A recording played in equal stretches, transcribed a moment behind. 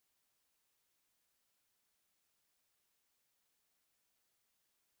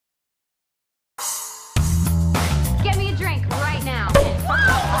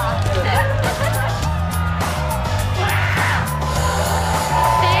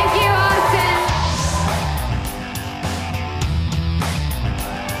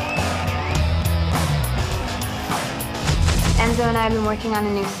I've been working on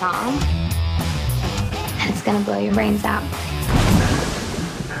a new song. And it's gonna blow your brains out.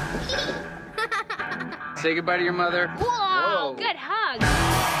 Say goodbye to your mother. Whoa, good hug.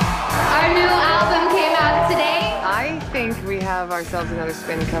 Our new album came out today. I think we have ourselves another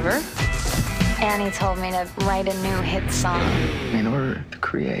spin cover. Annie told me to write a new hit song. In order to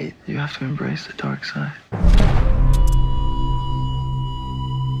create, you have to embrace the dark side.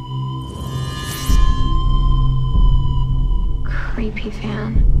 Creepy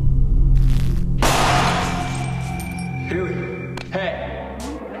fan. Hey!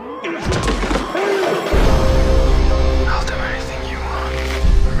 I'll do anything you want.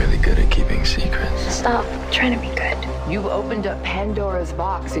 I'm really good at keeping secrets. Stop trying to be good. You've opened up Pandora's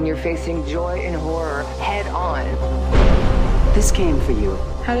box and you're facing joy and horror head on. This came for you.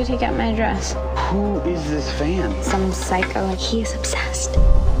 How did he get my address? Who is this fan? Some psycho. He is obsessed.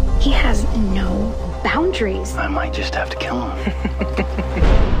 He has no boundaries. I might just have to kill him.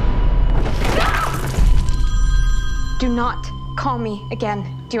 Do not call me again.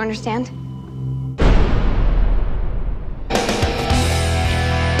 Do you understand?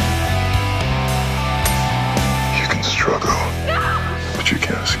 You can struggle, but you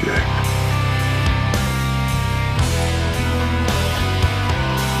can't escape.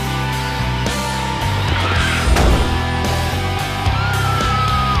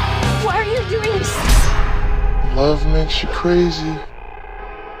 Why are you doing this? Love makes you crazy.